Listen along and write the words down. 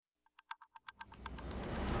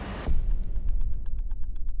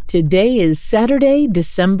Today is Saturday,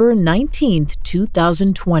 December 19th,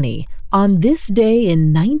 2020. On this day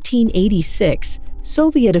in 1986,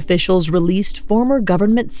 Soviet officials released former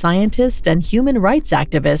government scientist and human rights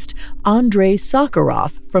activist Andrei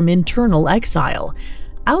Sakharov from internal exile.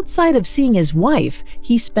 Outside of seeing his wife,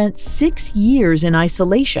 he spent 6 years in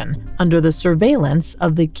isolation under the surveillance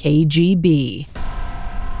of the KGB.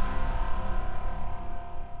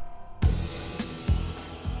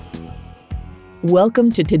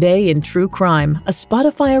 Welcome to Today in True Crime, a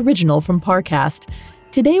Spotify original from Parcast.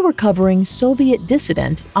 Today we're covering Soviet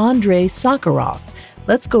dissident Andrei Sakharov.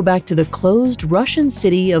 Let's go back to the closed Russian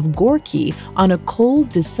city of Gorky on a cold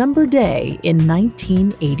December day in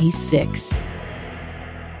 1986.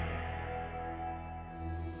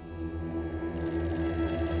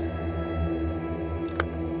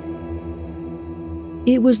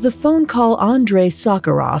 It was the phone call Andrei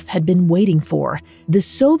Sakharov had been waiting for. The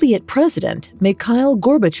Soviet president, Mikhail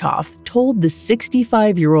Gorbachev, told the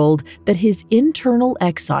 65-year-old that his internal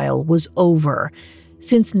exile was over.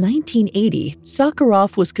 Since 1980,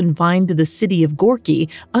 Sakharov was confined to the city of Gorky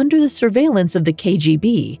under the surveillance of the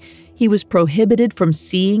KGB. He was prohibited from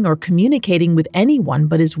seeing or communicating with anyone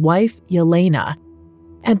but his wife, Yelena.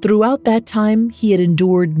 And throughout that time, he had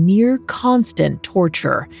endured near constant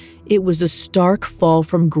torture. It was a stark fall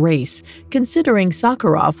from grace, considering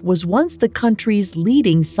Sakharov was once the country's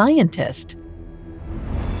leading scientist.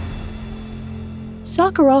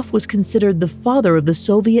 Sakharov was considered the father of the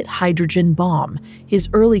Soviet hydrogen bomb. His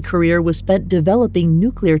early career was spent developing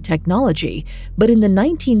nuclear technology, but in the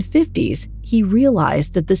 1950s, he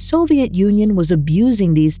realized that the Soviet Union was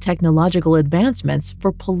abusing these technological advancements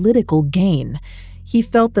for political gain. He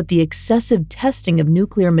felt that the excessive testing of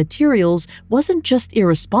nuclear materials wasn't just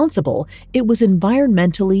irresponsible, it was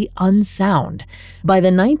environmentally unsound. By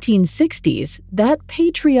the 1960s, that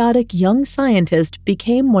patriotic young scientist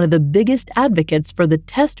became one of the biggest advocates for the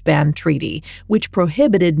Test Ban Treaty, which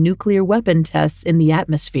prohibited nuclear weapon tests in the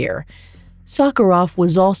atmosphere. Sakharov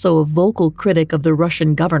was also a vocal critic of the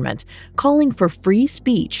Russian government, calling for free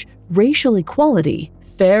speech, racial equality,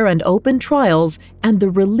 fair and open trials, and the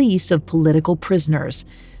release of political prisoners,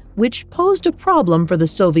 which posed a problem for the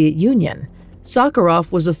Soviet Union.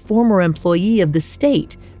 Sakharov was a former employee of the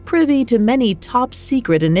state, privy to many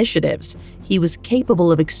top-secret initiatives. He was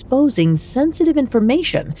capable of exposing sensitive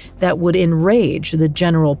information that would enrage the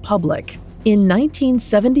general public. In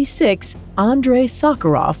 1976, Andrei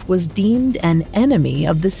Sakharov was deemed an enemy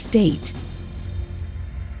of the state.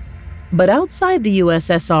 But outside the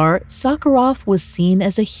USSR, Sakharov was seen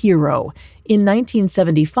as a hero. In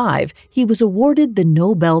 1975, he was awarded the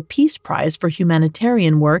Nobel Peace Prize for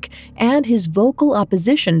humanitarian work and his vocal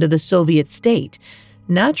opposition to the Soviet state.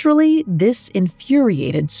 Naturally, this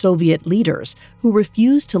infuriated Soviet leaders, who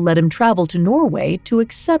refused to let him travel to Norway to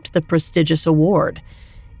accept the prestigious award.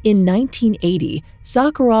 In 1980,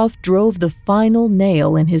 Sakharov drove the final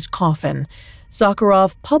nail in his coffin.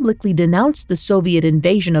 Sakharov publicly denounced the Soviet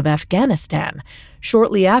invasion of Afghanistan.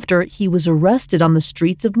 Shortly after, he was arrested on the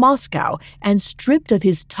streets of Moscow and stripped of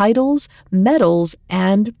his titles, medals,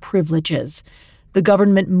 and privileges. The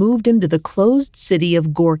government moved him to the closed city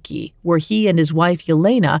of Gorky, where he and his wife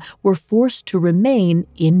Yelena were forced to remain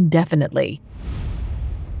indefinitely.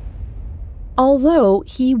 Although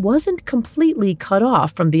he wasn't completely cut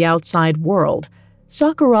off from the outside world,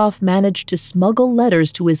 Sakharov managed to smuggle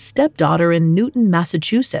letters to his stepdaughter in Newton,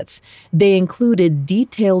 Massachusetts. They included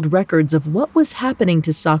detailed records of what was happening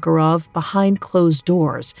to Sakharov behind closed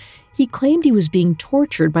doors. He claimed he was being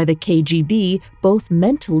tortured by the KGB both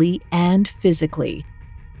mentally and physically.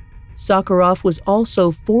 Sakharov was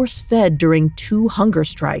also force-fed during 2 hunger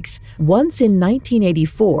strikes, once in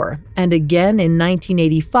 1984 and again in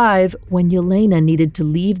 1985 when Yelena needed to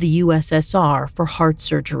leave the USSR for heart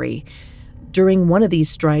surgery. During one of these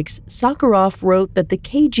strikes, Sakharov wrote that the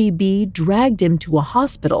KGB dragged him to a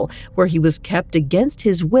hospital where he was kept against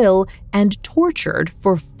his will and tortured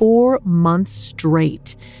for 4 months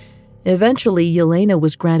straight. Eventually, Yelena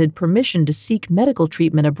was granted permission to seek medical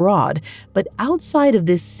treatment abroad, but outside of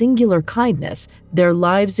this singular kindness, their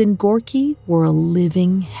lives in Gorky were a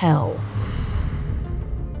living hell.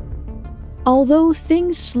 Although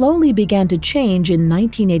things slowly began to change in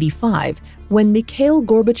 1985 when Mikhail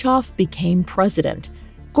Gorbachev became president,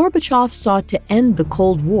 Gorbachev sought to end the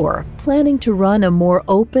Cold War, planning to run a more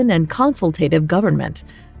open and consultative government.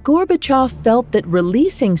 Gorbachev felt that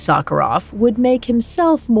releasing Sakharov would make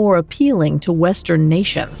himself more appealing to Western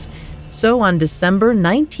nations. So on December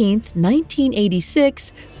 19,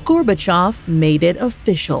 1986, Gorbachev made it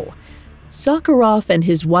official. Sakharov and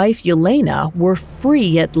his wife Yelena were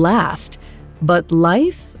free at last, but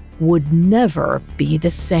life would never be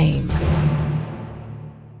the same.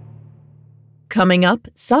 Coming up,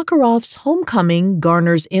 Sakharov's homecoming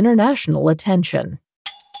garners international attention.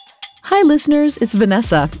 Hi listeners, it's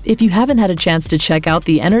Vanessa. If you haven't had a chance to check out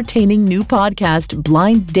the entertaining new podcast,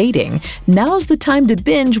 Blind Dating, now's the time to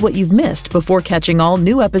binge what you've missed before catching all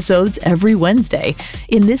new episodes every Wednesday.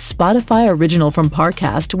 In this Spotify original from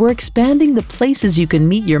Parcast, we're expanding the places you can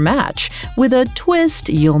meet your match with a twist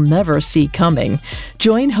you'll never see coming.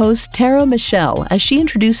 Join host Tara Michelle as she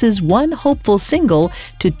introduces one hopeful single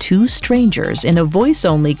to two strangers in a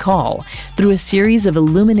voice-only call. Through a series of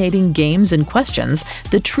illuminating games and questions,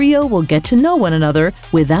 the trio will get to know one another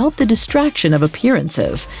without the distraction of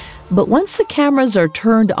appearances. But once the cameras are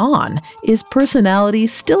turned on, is personality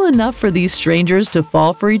still enough for these strangers to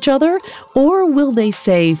fall for each other, or will they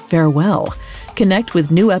say farewell? Connect with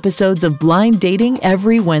new episodes of Blind Dating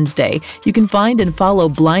every Wednesday. You can find and follow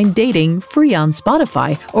Blind Dating free on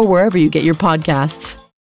Spotify or wherever you get your podcasts.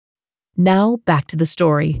 Now back to the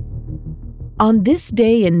story. On this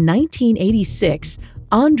day in 1986,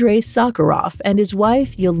 Andrei Sakharov and his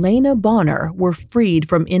wife Yelena Bonner were freed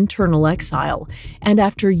from internal exile, and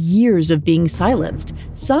after years of being silenced,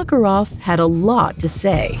 Sakharov had a lot to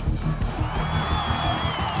say.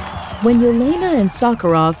 When Yelena and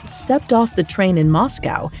Sakharov stepped off the train in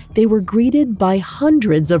Moscow, they were greeted by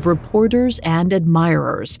hundreds of reporters and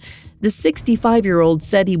admirers. The 65-year-old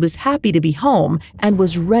said he was happy to be home and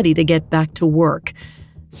was ready to get back to work.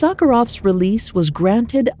 Sakharov's release was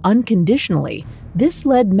granted unconditionally. This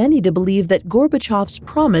led many to believe that Gorbachev's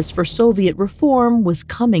promise for Soviet reform was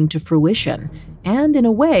coming to fruition. And in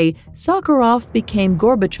a way, Sakharov became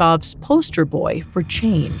Gorbachev's poster boy for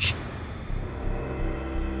change.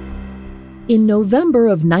 In November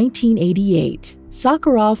of 1988,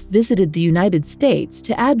 Sakharov visited the United States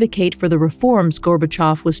to advocate for the reforms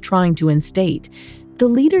Gorbachev was trying to instate. The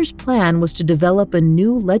leader's plan was to develop a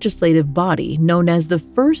new legislative body known as the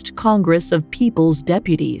First Congress of People's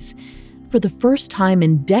Deputies. For the first time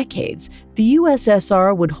in decades, the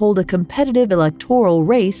USSR would hold a competitive electoral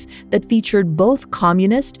race that featured both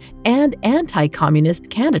communist and anti-communist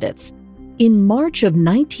candidates. In March of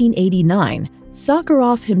 1989,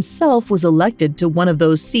 Sakharov himself was elected to one of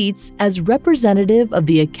those seats as representative of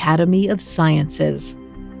the Academy of Sciences.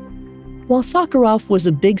 While Sakharov was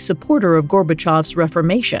a big supporter of Gorbachev's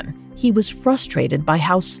reformation, he was frustrated by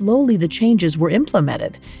how slowly the changes were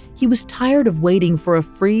implemented. He was tired of waiting for a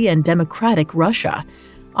free and democratic Russia.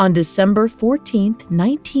 On December 14,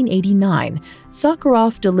 1989,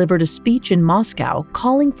 Sakharov delivered a speech in Moscow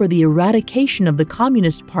calling for the eradication of the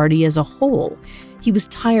Communist Party as a whole. He was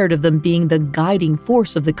tired of them being the guiding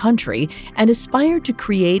force of the country and aspired to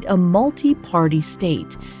create a multi-party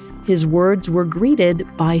state. His words were greeted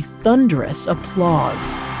by thunderous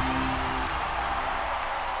applause.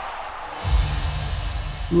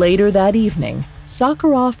 Later that evening,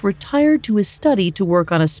 Sakharov retired to his study to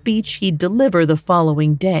work on a speech he'd deliver the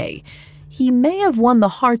following day. He may have won the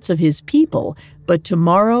hearts of his people, but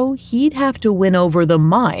tomorrow he'd have to win over the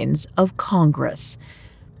minds of Congress.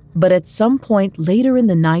 But at some point later in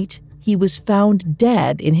the night, he was found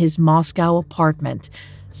dead in his Moscow apartment.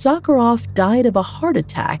 Sakharov died of a heart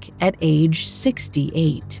attack at age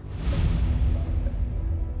 68.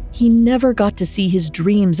 He never got to see his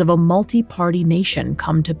dreams of a multi-party nation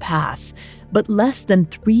come to pass. But less than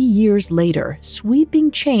 3 years later,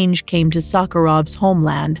 sweeping change came to Sakharov's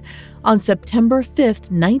homeland. On September 5,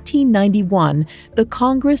 1991, the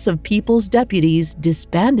Congress of People's Deputies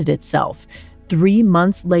disbanded itself. 3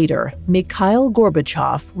 months later, Mikhail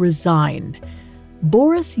Gorbachev resigned.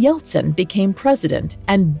 Boris Yeltsin became president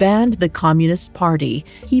and banned the Communist Party.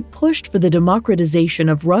 He pushed for the democratization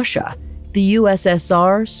of Russia. The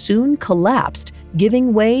USSR soon collapsed,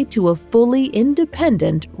 giving way to a fully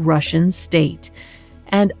independent Russian state.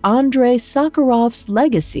 And Andrei Sakharov's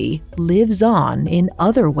legacy lives on in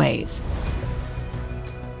other ways.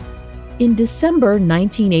 In December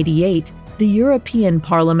 1988, the European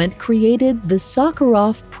Parliament created the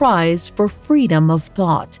Sakharov Prize for Freedom of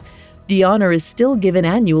Thought. The honor is still given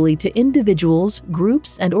annually to individuals,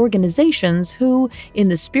 groups, and organizations who, in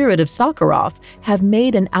the spirit of Sakharov, have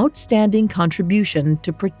made an outstanding contribution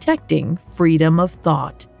to protecting freedom of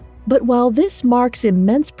thought. But while this marks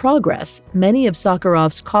immense progress, many of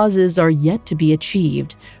Sakharov's causes are yet to be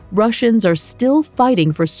achieved. Russians are still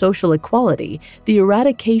fighting for social equality, the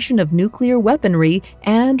eradication of nuclear weaponry,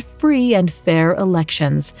 and free and fair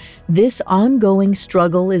elections. This ongoing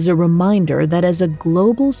struggle is a reminder that as a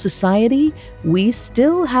global society, we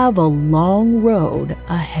still have a long road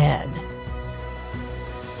ahead.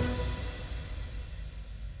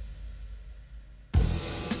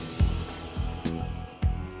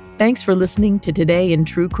 Thanks for listening to Today in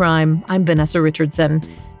True Crime. I'm Vanessa Richardson.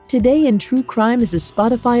 Today in True Crime is a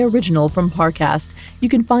Spotify original from Parcast. You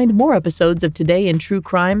can find more episodes of Today in True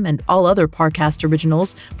Crime and all other Parcast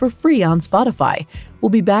originals for free on Spotify. We'll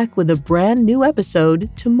be back with a brand new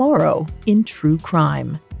episode tomorrow in True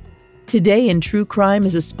Crime. Today in True Crime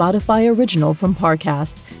is a Spotify original from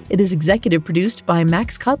Parcast. It is executive produced by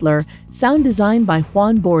Max Cutler, sound designed by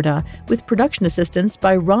Juan Borda, with production assistance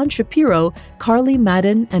by Ron Shapiro, Carly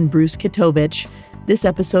Madden, and Bruce Kitovich. This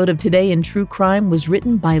episode of Today in True Crime was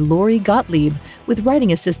written by Lori Gottlieb, with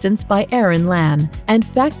writing assistance by Aaron Lan, and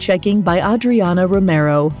fact-checking by Adriana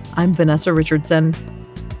Romero. I'm Vanessa Richardson.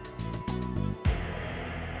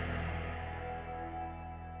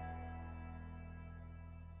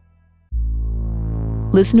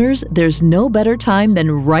 Listeners, there's no better time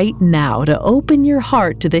than right now to open your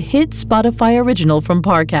heart to the hit Spotify original from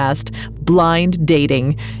Parcast, Blind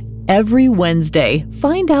Dating. Every Wednesday,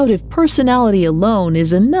 find out if personality alone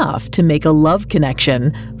is enough to make a love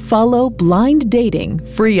connection. Follow Blind Dating,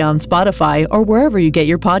 free on Spotify or wherever you get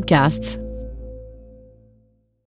your podcasts.